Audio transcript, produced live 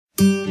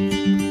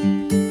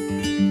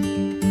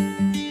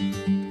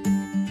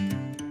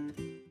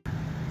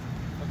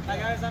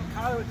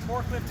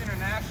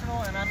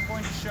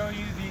show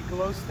you the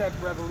glow step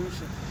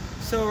revolution.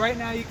 So right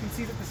now you can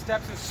see that the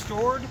steps are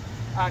stored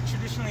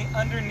traditionally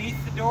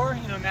underneath the door.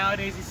 You know,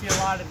 nowadays you see a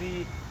lot of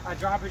the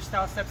drawbridge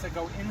style steps that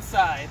go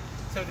inside.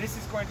 So this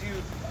is going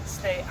to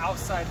stay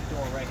outside the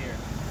door right here.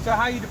 So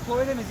how you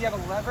deploy them is you have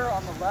a lever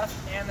on the left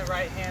and the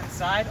right hand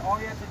side. All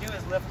you have to do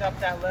is lift up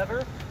that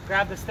lever,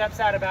 grab the steps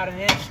out about an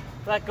inch,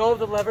 let go of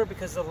the lever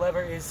because the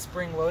lever is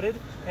spring loaded.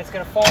 And it's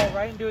going to fall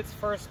right into its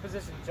first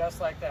position just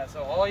like that.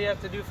 So all you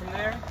have to do from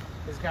there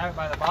is grab it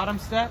by the bottom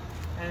step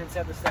and then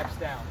set the steps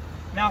down.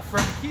 Now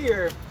from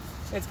here,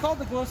 it's called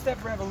the glow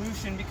step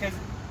revolution because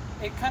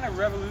it kind of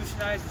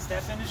revolutionized the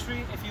steps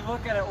industry. If you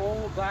look at an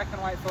old black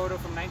and white photo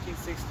from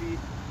 1960,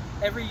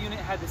 every unit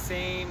had the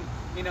same,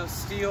 you know,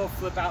 steel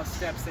flip out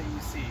steps that you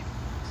see.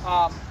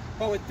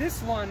 But with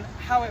this one,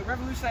 how it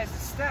revolutionized the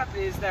step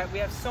is that we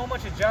have so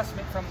much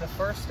adjustment from the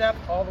first step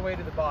all the way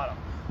to the bottom.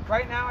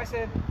 Right now I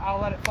said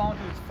I'll let it fall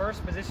into its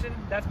first position.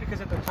 That's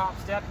because at the top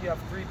step you have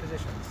 3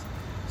 positions.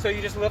 So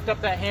you just lift up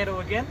that handle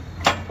again,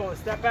 pull the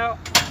step out,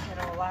 and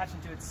it'll latch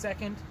into its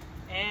second.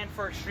 And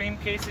for extreme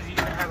cases, you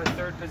can have a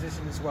 3rd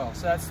position as well.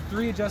 So that's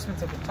 3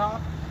 adjustments at the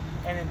top.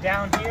 And then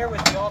down here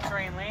with the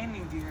all-terrain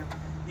landing gear,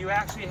 you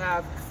actually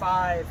have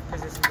 5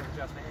 positions of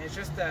adjustment. And it's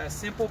just a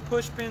simple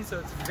push pin, so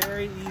it's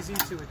very easy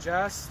to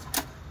adjust,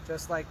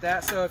 just like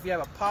that. So if you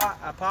have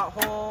a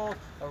pothole,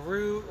 a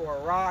root, or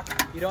a rock,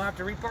 you don't have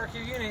to repark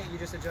your unit, you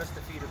just adjust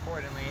the feet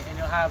accordingly, and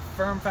you'll have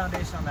firm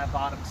foundation on that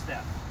bottom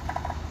step.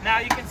 Now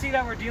you can see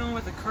that we're dealing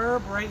with a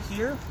curb right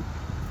here,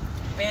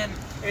 and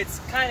it's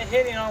kind of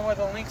hitting on one of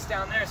the links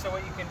down there. So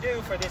what you can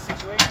do for this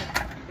situation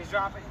is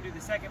drop it into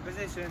the 2nd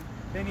position.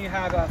 Then you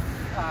have a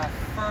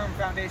firm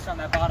foundation on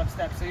that bottom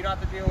step, so you don't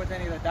have to deal with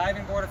any of the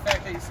diving board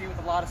effect that you see with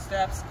a lot of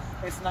steps.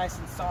 It's nice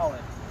and solid.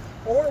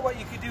 Or what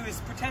you could do is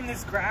pretend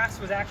this grass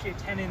was actually a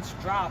 10-inch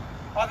drop.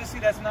 Obviously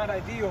that's not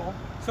ideal,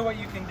 so what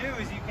you can do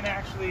is you can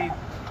actually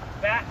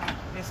back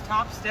this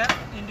top step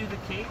into the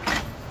cake,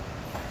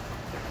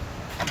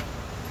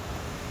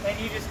 and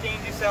you just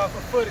gained yourself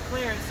a foot of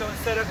clearance. So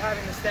instead of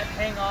having the step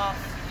hang off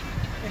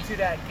into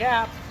that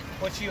gap,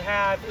 what you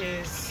have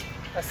is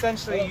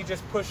essentially you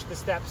just push the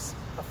steps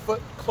a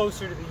foot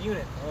closer to the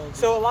unit.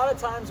 So a lot of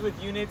times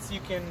with units you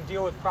can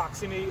deal with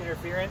proximity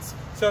interference.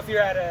 So if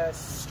you're at a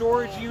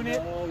storage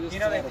unit, you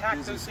know, they pack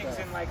those things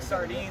in like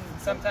sardines,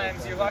 and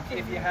sometimes you're lucky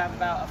if you have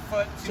about a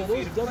foot, 2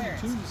 feet of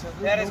clearance.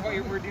 That is what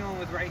we're dealing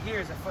with right here,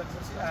 is a foot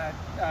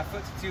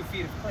to 2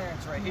 feet of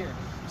clearance right here.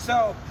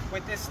 So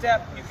with this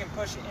step you can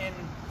push in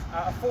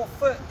a full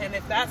foot, and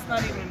if that's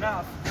not even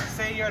enough,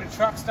 say you're at a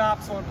truck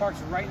stop, someone parks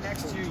right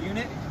next to your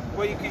unit,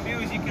 what you can do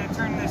is you can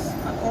turn this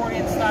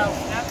accordion style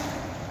step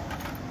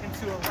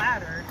into a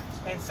ladder,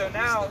 and so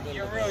now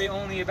you're really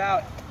only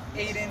about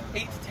 8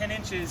 to 10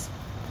 inches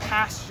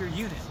past your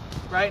unit,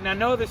 right? Now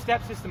no other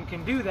step system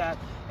can do that,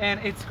 and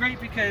it's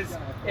great because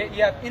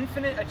you have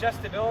infinite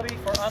adjustability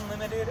for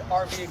unlimited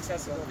RV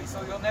accessibility,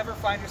 so you'll never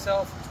find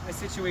yourself in a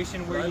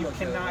situation where you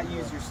cannot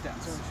use your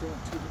steps.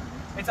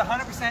 It's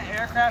 100%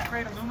 aircraft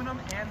grade aluminum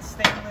and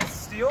stainless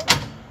steel.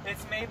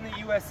 It's made in the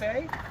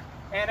USA,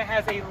 and it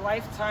has a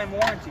lifetime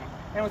warranty.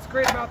 And what's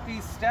great about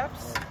these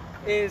steps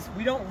is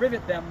we don't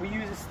rivet them. We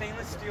use a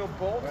stainless steel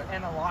bolt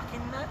and a locking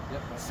nut.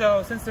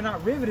 So since they're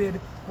not riveted,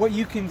 what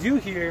you can do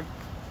here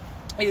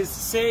is,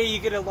 say you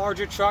get a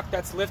larger truck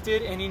that's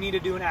lifted and you need to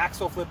do an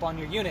axle flip on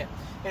your unit.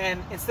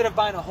 And instead of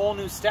buying a whole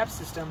new step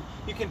system,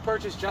 you can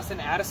purchase just an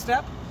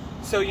add-a-step.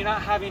 So you're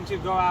not having to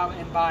go out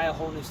and buy a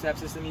whole new step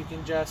system. You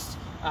can just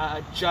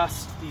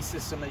adjust the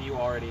system that you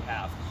already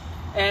have.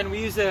 And we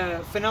use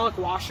a phenolic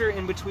washer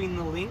in between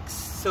the links,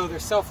 so they're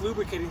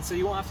self-lubricating, so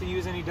you won't have to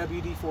use any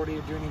WD-40 or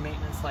do any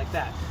maintenance like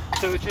that.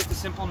 So it's just a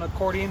simple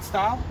accordion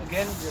style.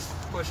 Again, just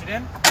push it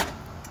in,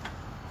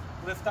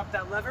 lift up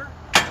that lever,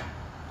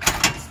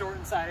 and store it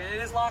inside. And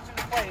it is locked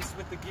into place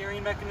with the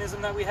gearing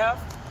mechanism that we have,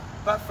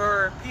 but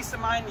for peace of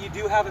mind, you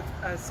do have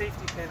a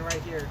safety pin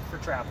right here for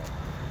travel,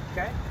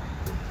 okay?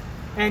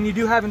 And you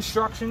do have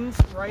instructions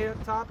right at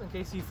the top in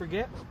case you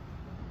forget.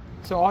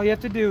 So all you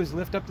have to do is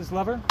lift up this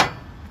lever,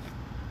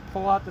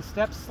 pull out the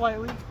steps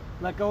slightly,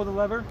 let go of the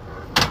lever.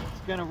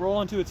 It's going to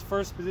roll into its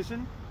first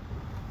position,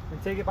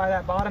 and take it by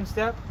that bottom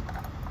step,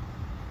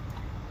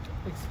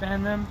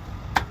 expand them,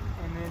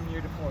 and then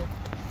you're deployed.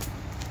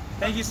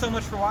 Thank you so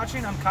much for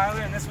watching. I'm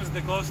Kyler, and this was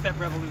the Glow Step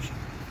Revolution.